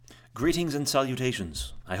Greetings and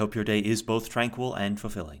salutations. I hope your day is both tranquil and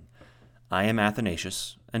fulfilling. I am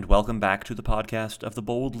Athanasius, and welcome back to the podcast of the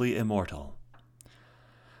Boldly Immortal.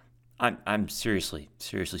 I'm seriously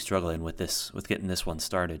struggling with getting this one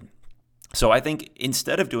started. So I think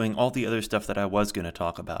instead of doing all the other stuff that I was going to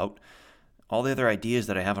talk about, all the other ideas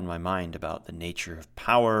that I have on my mind about the nature of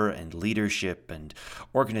power and leadership and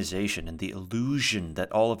organization and the illusion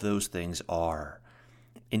that all of those things are,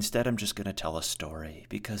 instead I'm just going to tell a story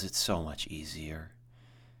because it's so much easier.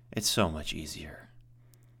 It's so much easier.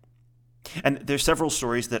 And there's several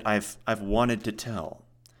stories that I've wanted to tell.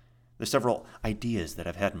 There's several ideas that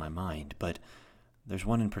I've had in my mind, but there's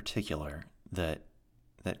one in particular that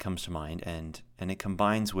comes to mind, and it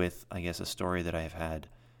combines with, I guess, a story that I have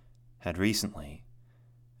had recently.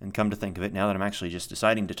 And come to think of it, now that I'm actually just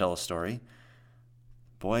deciding to tell a story,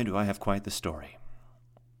 boy, do I have quite the story.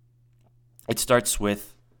 It starts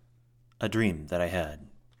with a dream that I had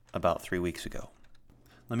about 3 weeks ago.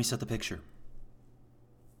 Let me set the picture.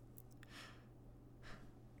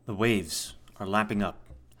 The waves are lapping up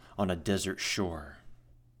on a desert shore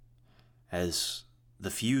as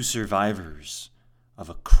the few survivors of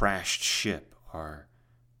a crashed ship are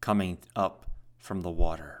coming up from the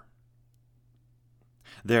water.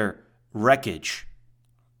 Their wreckage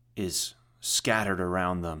is scattered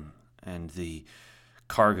around them, and the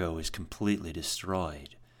cargo is completely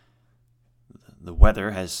destroyed. The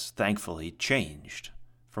weather has thankfully changed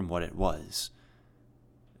from what it was,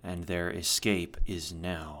 and their escape is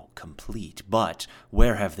now complete. But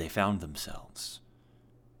where have they found themselves?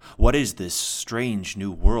 What is this strange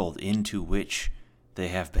new world into which they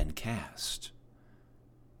have been cast?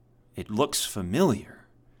 It looks familiar,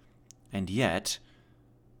 and yet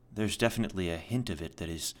there's definitely a hint of it that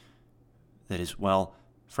is, well,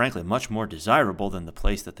 frankly, much more desirable than the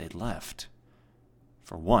place that they'd left.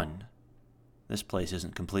 For one, this place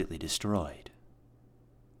isn't completely destroyed.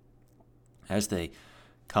 As they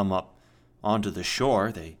come up onto the shore,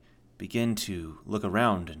 they begin to look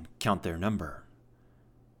around and count their number.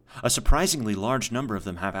 A surprisingly large number of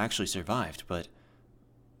them have actually survived, but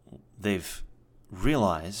they've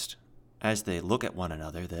realized as they look at one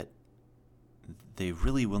another that they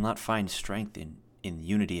really will not find strength in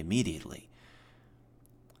unity immediately.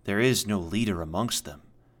 There is no leader amongst them.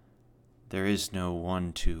 There is no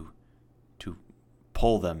one to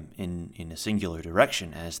pull them in a singular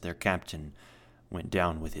direction as their captain went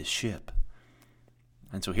down with his ship.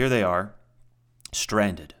 And so here they are,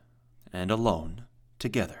 stranded and alone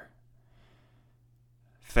together.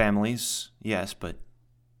 Families, yes, but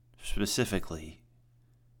specifically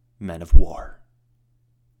men of war.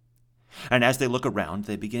 And as they look around,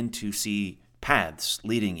 they begin to see paths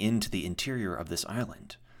leading into the interior of this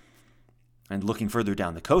island. And looking further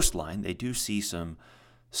down the coastline, they do see some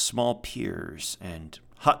small piers and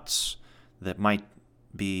huts that might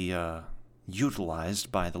be utilized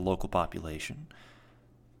by the local population.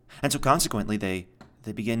 And so consequently, they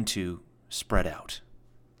begin to spread out,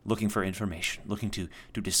 looking for information, looking to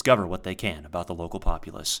discover what they can about the local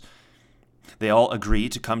populace. They all agree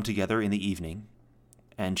to come together in the evening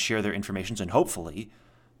and share their information and hopefully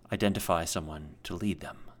identify someone to lead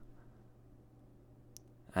them.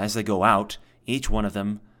 As they go out, each one of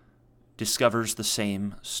them discovers the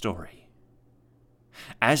same story.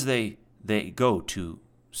 As they go to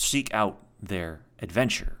seek out their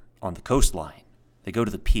adventure on the coastline, they go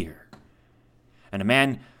to the pier, and a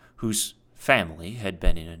man whose family had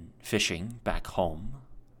been in fishing back home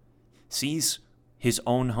sees his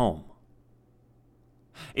own home,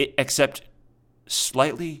 except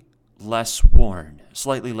slightly less worn,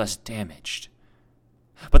 slightly less damaged.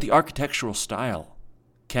 But the architectural style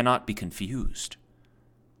cannot be confused.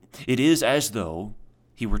 It is as though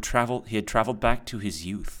he had traveled back to his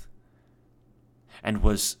youth and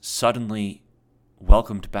was suddenly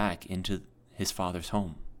welcomed back into his father's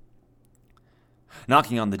home.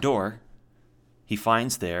 Knocking on the door, he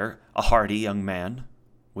finds there a hardy young man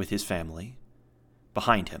with his family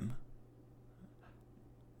behind him,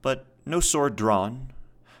 but no sword drawn,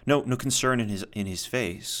 no concern in his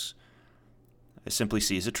face. I simply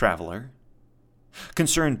sees a traveler.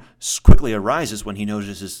 Concern quickly arises when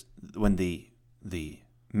the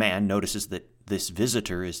man notices that this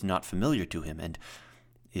visitor is not familiar to him and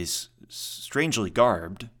is strangely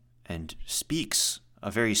garbed and speaks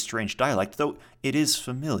a very strange dialect, though it is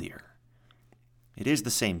familiar. It is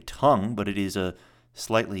the same tongue, but it is a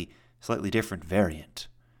slightly different variant.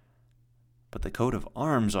 But the coat of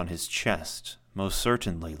arms on his chest most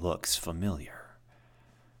certainly looks familiar.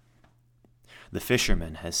 The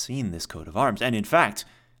fisherman has seen this coat of arms, and in fact,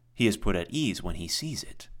 he is put at ease when he sees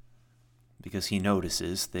it, because he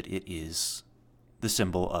notices that it is the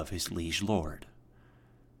symbol of his liege lord.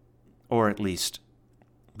 Or at least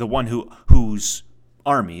the one whose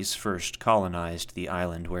armies first colonized the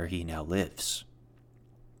island where he now lives.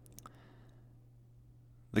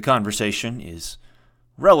 The conversation is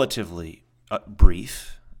relatively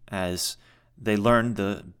brief, as they learn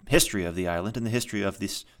the history of the island and the history of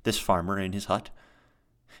this farmer in his hut.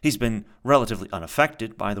 He's been relatively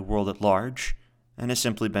unaffected by the world at large, and has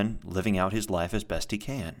simply been living out his life as best he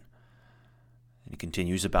can. And he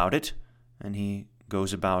continues about it, and he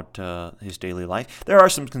goes about his daily life. There are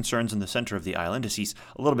some concerns in the center of the island, as he's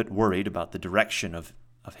a little bit worried about the direction of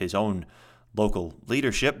his own local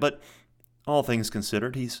leadership, but all things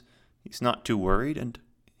considered, he's not too worried, and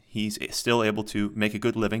he's still able to make a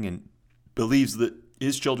good living and believes that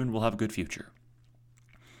his children will have a good future.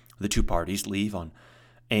 The two parties leave on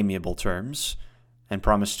amiable terms and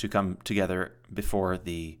promise to come together before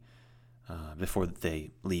they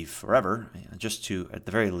leave forever, just to, at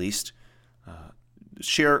the very least,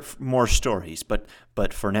 share more stories.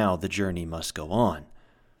 But for now, the journey must go on.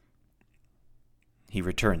 He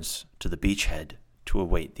returns to the beachhead to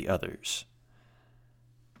await the others.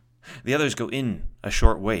 The others go in a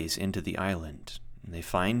short ways into the island, and they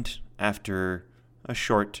find, after a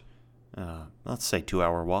short, let's say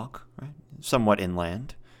 2-hour walk, right, somewhat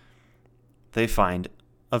inland, they find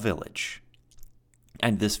a village.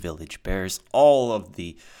 And this village bears all of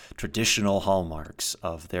the traditional hallmarks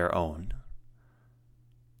of their own.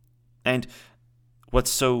 And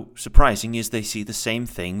what's so surprising is they see the same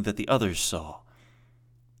thing that the others saw.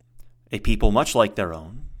 A people much like their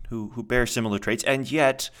own, who bear similar traits, and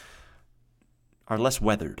yet are less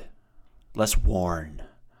weathered, less worn,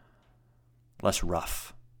 less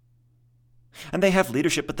rough. And they have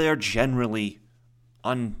leadership, but they are generally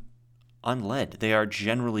unled. They are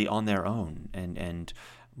generally on their own and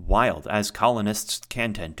wild, as colonists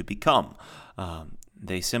can tend to become.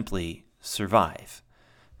 They simply survive,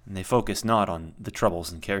 and they focus not on the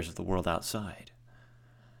troubles and cares of the world outside.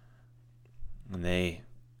 And they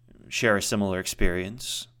share a similar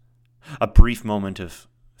experience, a brief moment of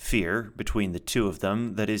fear between the two of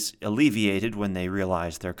them that is alleviated when they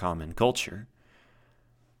realize their common culture.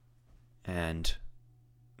 And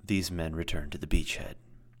these men return to the beachhead.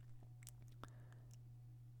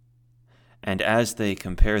 And as they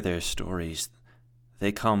compare their stories,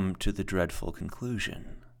 they come to the dreadful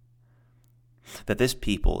conclusion that this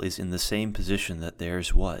people is in the same position that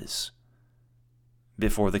theirs was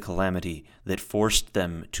before the calamity that forced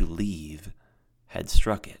them to leave had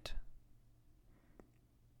struck it.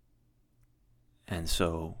 And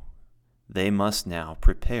so they must now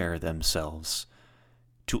prepare themselves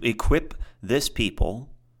to equip this people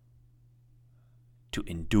to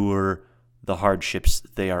endure the hardships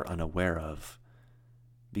they are unaware of,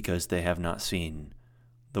 because they have not seen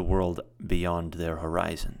the world beyond their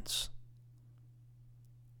horizons.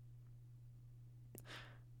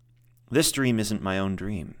 This dream isn't my own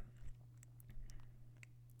dream.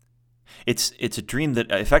 It's a dream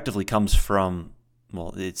that effectively comes from,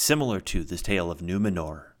 well, it's similar to this tale of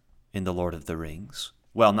Numenor in The Lord of the Rings.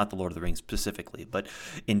 Well, not The Lord of the Rings specifically, but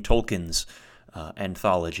in Tolkien's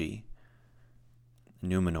anthology,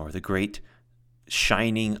 Numenor, the great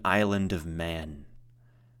shining island of man,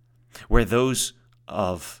 where those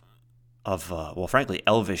of frankly,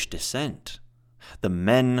 elvish descent, the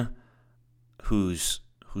men whose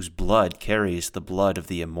blood carries the blood of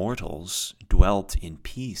the immortals, dwelt in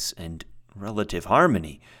peace and relative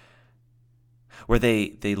harmony, where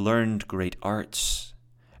they learned great arts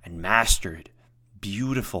and mastered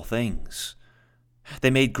beautiful things. They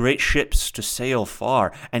made great ships to sail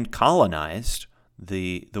far and colonized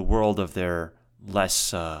the world of their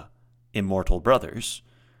less immortal brothers,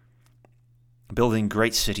 building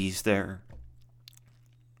great cities there,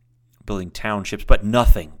 building townships, but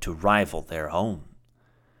nothing to rival their home.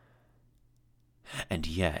 And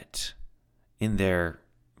yet, in their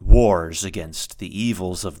wars against the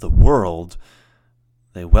evils of the world,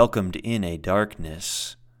 they welcomed in a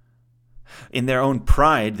darkness. In their own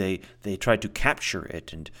pride, they tried to capture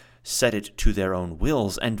it and set it to their own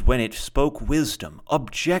wills, and when it spoke wisdom,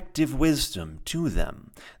 objective wisdom, to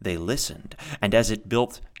them, they listened, and as it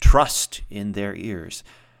built trust in their ears,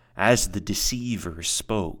 as the deceiver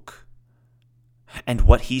spoke, and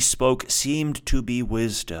what he spoke seemed to be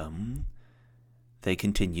wisdom, they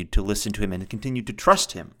continued to listen to him and continued to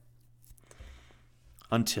trust him,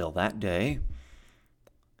 until that day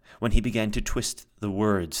when he began to twist the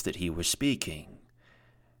words that he was speaking.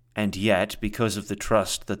 And yet, because of the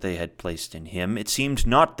trust that they had placed in him, it seemed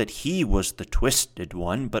not that he was the twisted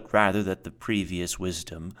one, but rather that the previous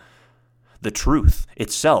wisdom, the truth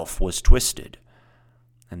itself, was twisted.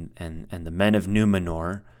 and the men of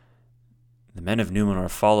Numenor. The men of Numenor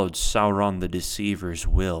followed Sauron the Deceiver's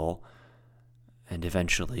will and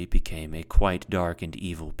eventually became a quite dark and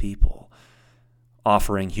evil people,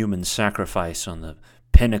 offering human sacrifice on the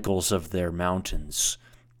pinnacles of their mountains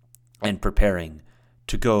and preparing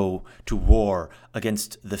to go to war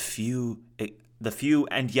against the few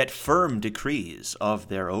and yet firm decrees of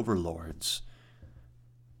their overlords,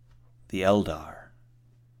 the Eldar.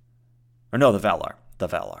 Or no, the Valar. The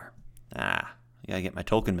Valar. I gotta get my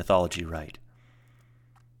Tolkien mythology right.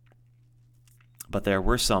 But there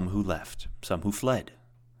were some who left, some who fled.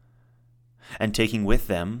 And taking with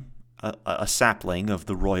them a sapling of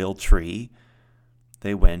the royal tree,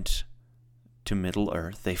 they went to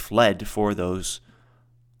Middle-earth. They fled for those,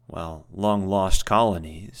 long-lost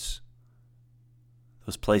colonies,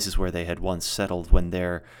 those places where they had once settled when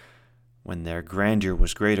their grandeur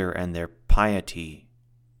was greater and their piety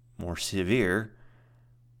more severe,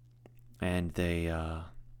 and they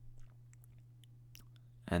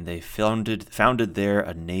founded there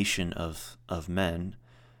a nation of men,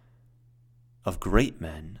 of great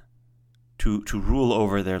men, to rule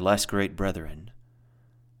over their less great brethren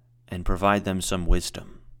and provide them some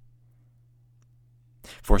wisdom.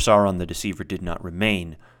 For Sauron the Deceiver did not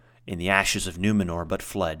remain in the ashes of Numenor, but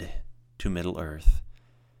fled to Middle-earth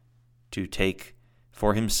to take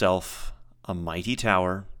for himself a mighty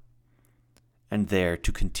tower, and there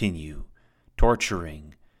to continue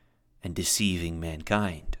torturing and deceiving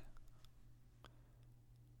mankind.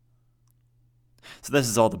 So this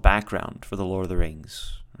is all the background for the Lord of the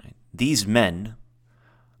Rings. Right? These men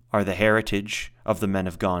are the heritage of the men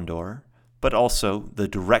of Gondor, but also the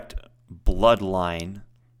direct bloodline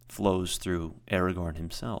flows through Aragorn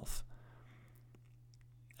himself.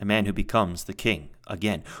 A man who becomes the king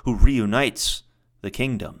again, who reunites the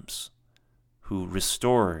kingdoms, who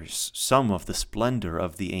restores some of the splendor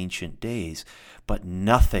of the ancient days, but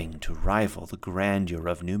nothing to rival the grandeur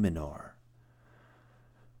of Numenor.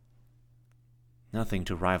 Nothing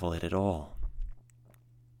to rival it at all.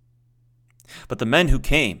 But the men who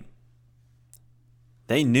came,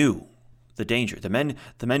 they knew the danger. The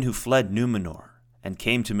men who fled Numenor and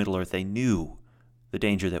came to Middle-earth, they knew the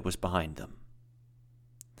danger that was behind them.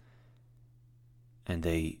 And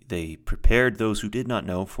they prepared those who did not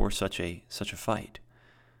know for such a fight.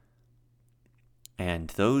 And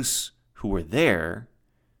those who were there,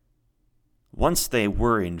 once they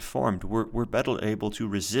were informed, were better able to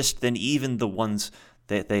resist than even the ones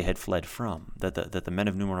that they had fled from. That the men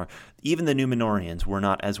of Numenor, even the Númenóreans, were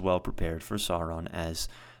not as well prepared for Sauron as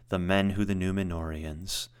the men who the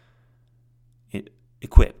Númenóreans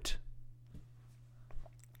equipped.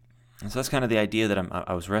 And so that's kind of the idea that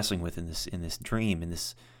I was wrestling with in this dream, in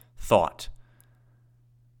this thought,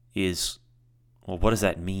 is, well, what does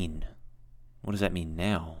that mean? What does that mean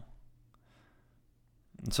now?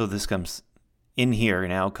 And so this comes in here,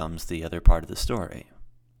 now comes the other part of the story.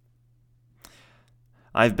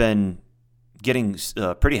 I've been getting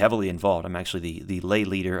pretty heavily involved. I'm actually the lay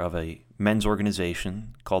leader of a men's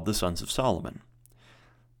organization called the Sons of Solomon.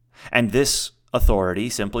 And this authority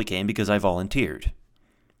simply came because I volunteered.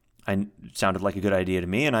 It sounded like a good idea to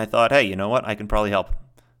me, and I thought, hey, you know what? I can probably help.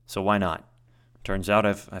 So why not? Turns out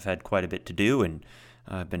I've had quite a bit to do, and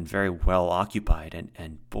I've been very well occupied,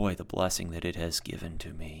 and boy, the blessing that it has given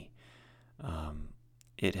to me.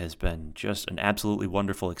 It has been just an absolutely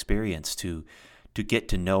wonderful experience to get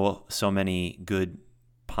to know so many good,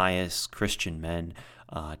 pious Christian men,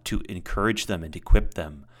 to encourage them and equip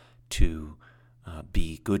them to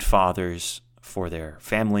be good fathers for their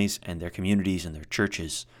families and their communities and their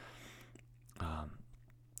churches,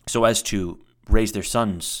 so as to raise their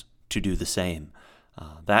sons to do the same.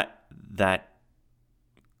 That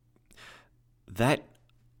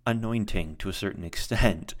anointing, to a certain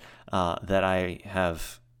extent, that I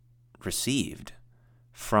have received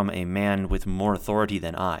from a man with more authority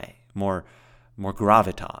than I, more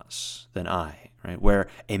gravitas than I, right? Where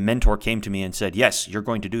a mentor came to me and said, yes, you're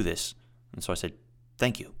going to do this. And so I said,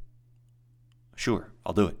 thank you. Sure,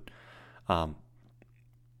 I'll do it.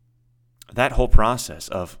 That whole process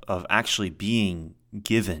of actually being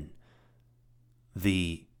given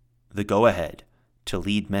the go-ahead to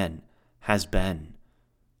lead men has been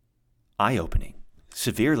eye-opening,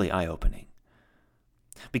 severely eye-opening,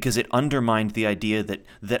 because it undermined the idea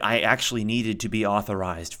that I actually needed to be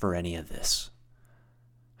authorized for any of this.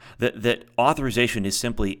 That authorization is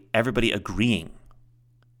simply everybody agreeing.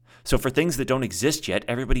 So for things that don't exist yet,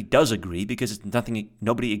 everybody does agree because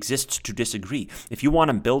nobody exists to disagree. If you want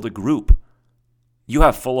to build a group, you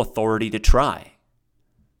have full authority to try.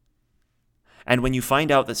 And when you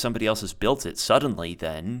find out that somebody else has built it, suddenly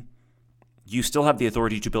then you still have the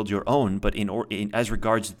authority to build your own, but as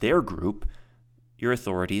regards their group, your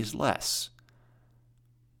authority is less.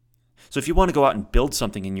 So if you want to go out and build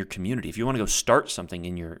something in your community, if you want to go start something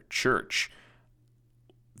in your church,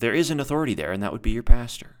 there is an authority there, and that would be your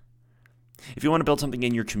pastor. If you want to build something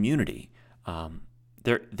in your community,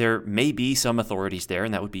 there may be some authorities there,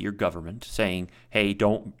 and that would be your government saying, hey,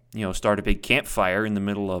 don't start a big campfire in the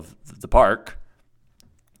middle of the park.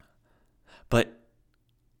 But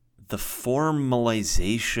the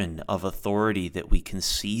formalization of authority that we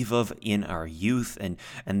conceive of in our youth and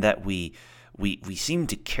that we seem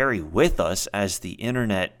to carry with us as the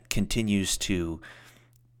internet continues to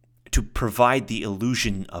provide the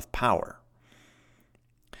illusion of power.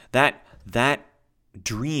 That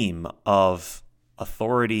dream of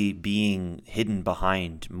authority being hidden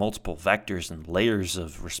behind multiple vectors and layers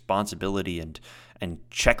of responsibility and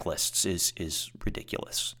checklists is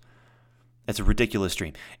ridiculous. It's a ridiculous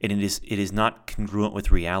dream, and it is not congruent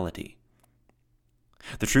with reality.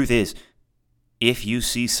 The truth is, if you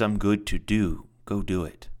see some good to do, go do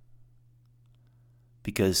it.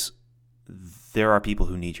 Because there are people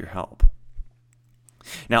who need your help.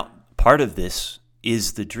 Now, part of this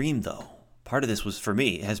is the dream, though. Part of this was, for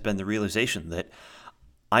me, has been the realization that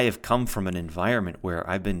I have come from an environment where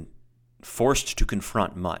I've been forced to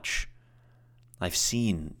confront much. I've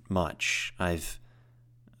seen much. I've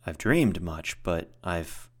dreamed much, but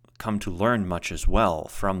I've come to learn much as well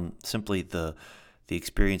from simply the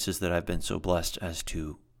experiences that I've been so blessed as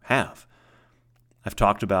to have. I've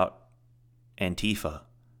talked about Antifa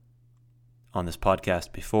on this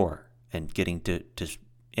podcast before, and getting to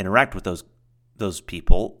interact with those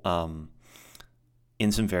people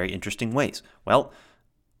in some very interesting ways. Well,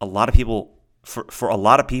 a lot of people, for a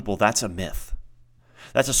lot of people, that's a myth.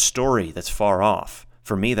 That's a story that's far off.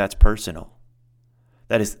 For me, that's personal.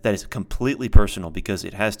 That is completely personal because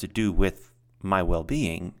it has to do with my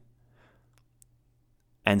well-being.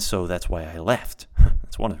 And so that's why I left.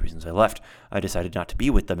 That's one of the reasons I left. I decided not to be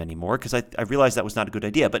with them anymore because I realized that was not a good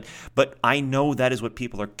idea. But I know that is what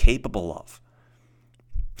people are capable of.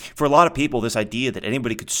 For a lot of people, this idea that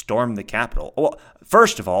anybody could storm the Capitol. Well,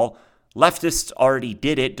 first of all, leftists already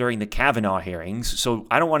did it during the Kavanaugh hearings, so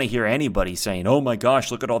I don't want to hear anybody saying, oh my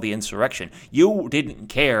gosh, look at all the insurrection. You didn't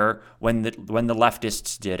care when the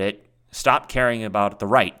leftists did it. Stop caring about the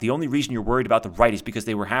right. The only reason you're worried about the right is because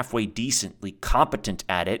they were halfway decently competent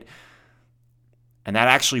at it, and that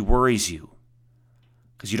actually worries you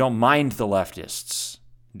because you don't mind the leftists,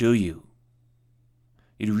 do you?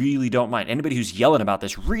 You really don't mind. Anybody who's yelling about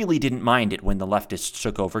this really didn't mind it when the leftists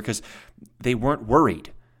took over because they weren't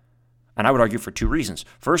worried. And I would argue for two reasons.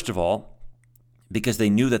 First of all, because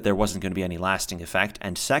they knew that there wasn't going to be any lasting effect.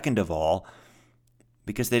 And second of all,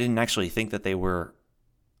 because they didn't actually think that they were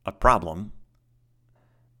a problem.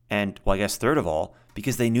 And, well, I guess third of all,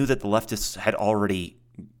 because they knew that the leftists had already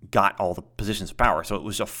got all the positions of power. So it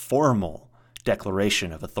was a formal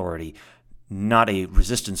declaration of authority, not a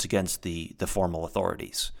resistance against the formal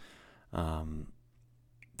authorities.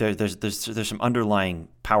 There's some underlying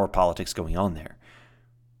power politics going on there.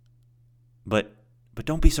 But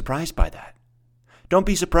don't be surprised by that. Don't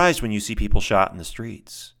be surprised when you see people shot in the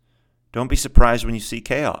streets. Don't be surprised when you see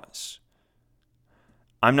chaos.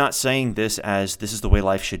 I'm not saying this as this is the way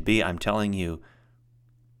life should be. I'm telling you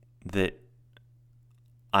that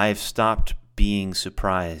I've stopped being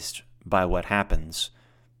surprised by what happens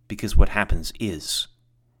because what happens is.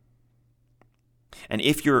 And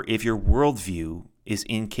if your worldview is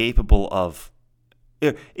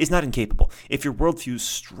not incapable, if your worldview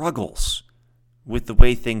struggles with the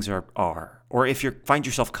way things are, or if you find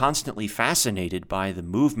yourself constantly fascinated by the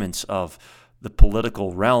movements of the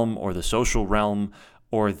political realm or the social realm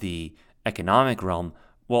or the economic realm,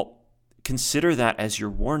 well, consider that as your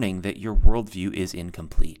warning that your worldview is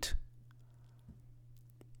incomplete.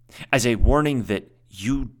 As a warning that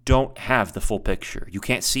you don't have the full picture. You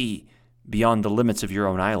can't see beyond the limits of your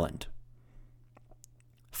own island.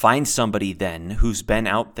 Find somebody then who's been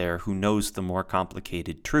out there who knows the more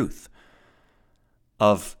complicated truth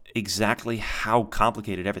of exactly how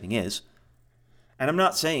complicated everything is. And I'm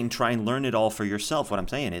not saying try and learn it all for yourself. What I'm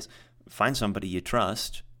saying is find somebody you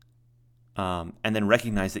trust and then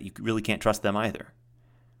recognize that you really can't trust them either.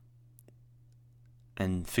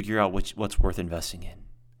 And figure out what's worth investing in.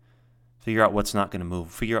 Figure out what's not going to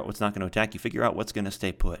move. Figure out what's not going to attack you. Figure out what's going to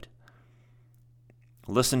stay put.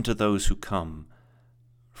 Listen to those who come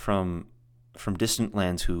from distant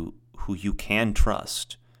lands who you can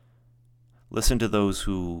trust. Listen to those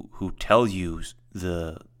who tell you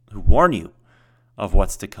who warn you of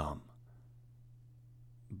what's to come.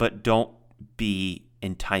 But don't be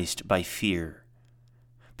enticed by fear,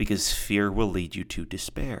 because fear will lead you to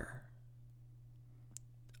despair.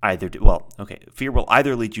 Fear will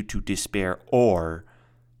either lead you to despair or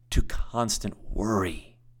to constant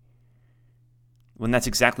worry, when that's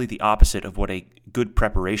exactly the opposite of what a good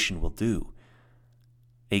preparation will do.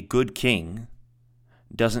 A good king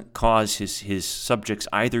doesn't cause his subjects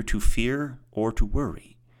either to fear or to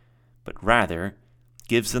worry, but rather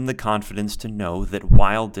gives them the confidence to know that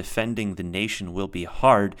while defending the nation will be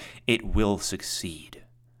hard, it will succeed,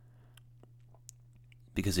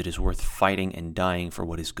 because it is worth fighting and dying for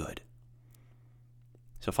what is good.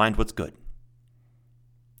 So find what's good.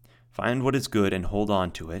 Find what is good and hold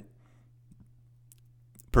on to it.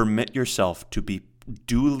 Permit yourself to be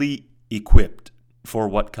duly equipped for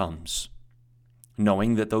what comes,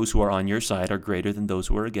 knowing that those who are on your side are greater than those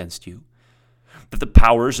who are against you, that the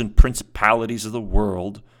powers and principalities of the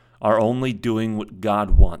world are only doing what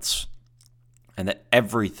God wants, and that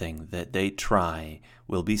everything that they try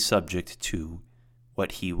will be subject to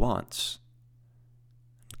what He wants.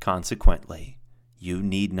 Consequently, you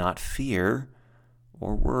need not fear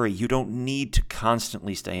or worry. You don't need to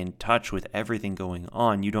constantly stay in touch with everything going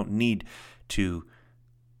on. You don't need to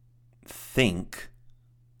think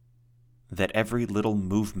that every little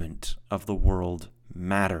movement of the world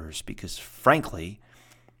matters, because frankly,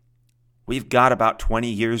 we've got about 20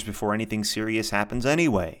 years before anything serious happens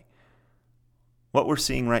anyway. What we're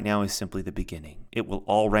seeing right now is simply the beginning. It will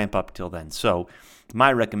all ramp up till then. So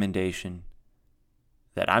my recommendation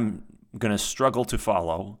that I'm going to struggle to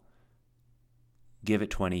follow, give it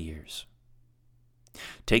 20 years.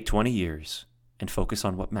 Take 20 years and focus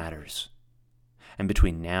on what matters. And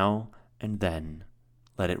between now and then,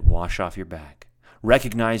 let it wash off your back.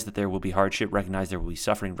 Recognize that there will be hardship. Recognize there will be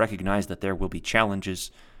suffering. Recognize that there will be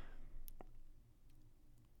challenges.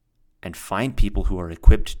 And find people who are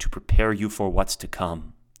equipped to prepare you for what's to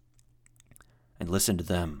come. And listen to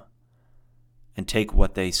them. And take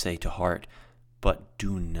what they say to heart. But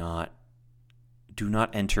do not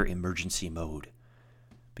enter emergency mode.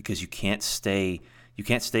 Because you can't stay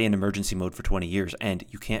in emergency mode for 20 years, and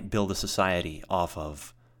you can't build a society off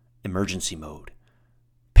of emergency mode.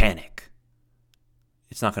 Panic.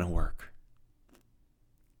 It's not going to work.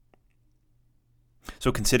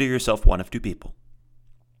 So consider yourself one of two people.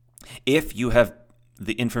 If you have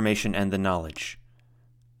the information and the knowledge,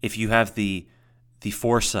 if you have the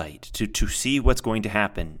foresight to see what's going to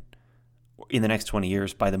happen in the next 20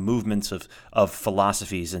 years by the movements of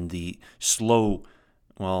philosophies and the slow,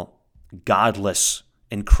 godless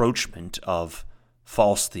encroachment of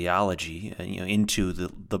false theology, into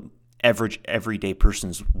the average everyday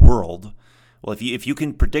person's world. Well, if you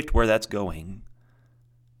can predict where that's going,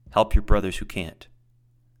 help your brothers who can't.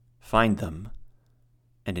 Find them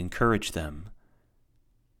and encourage them.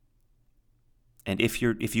 And if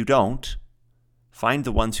you don't, find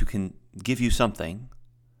the ones who can give you something.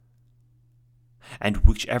 And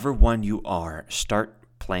whichever one you are, start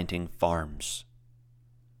planting farms.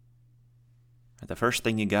 The first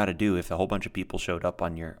thing you got to do if a whole bunch of people showed up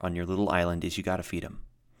on your little island is you got to feed them.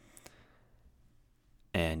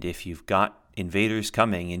 And if you've got invaders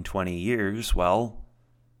coming in 20 years, well,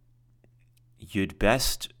 you'd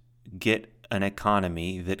best get an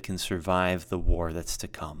economy that can survive the war that's to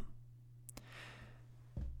come.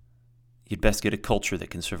 You'd best get a culture that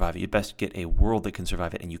can survive it. You'd best get a world that can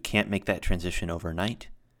survive it. And you can't make that transition overnight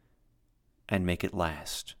and make it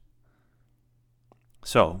last.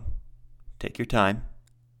 So, take your time,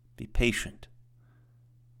 be patient,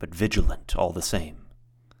 but vigilant all the same.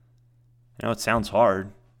 I know it sounds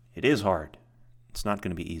hard. It is hard. It's not going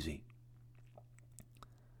to be easy.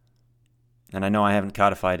 And I know I haven't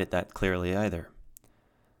codified it that clearly either.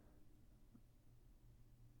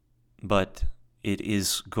 But it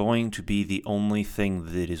is going to be the only thing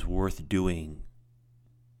that is worth doing.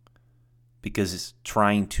 Because it's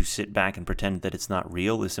trying to sit back and pretend that it's not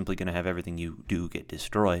real is simply going to have everything you do get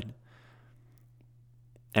destroyed.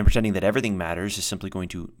 And pretending that everything matters is simply going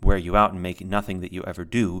to wear you out and make nothing that you ever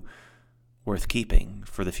do worth keeping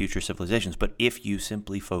for the future civilizations. But if you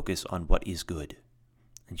simply focus on what is good,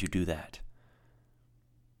 and you do that.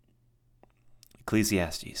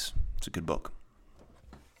 Ecclesiastes. It's a good book.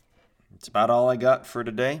 It's about all I got for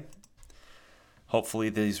today. Hopefully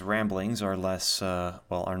these ramblings are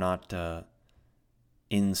are not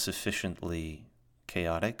insufficiently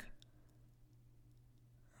chaotic.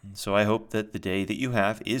 And so I hope that the day that you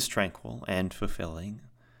have is tranquil and fulfilling,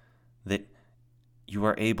 that you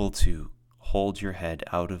are able to hold your head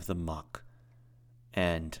out of the muck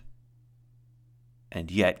and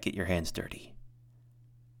yet get your hands dirty.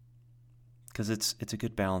 Because it's a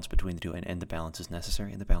good balance between the two, and the balance is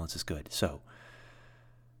necessary and the balance is good. So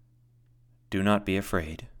Do not be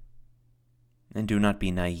afraid. And do not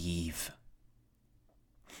be naive.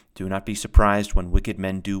 Do not be surprised when wicked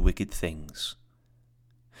men do wicked things.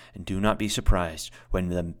 And do not be surprised when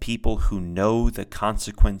the people who know the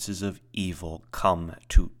consequences of evil come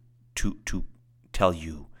to tell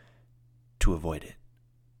you to avoid it.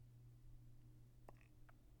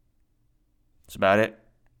 That's about it.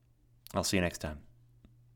 I'll see you next time.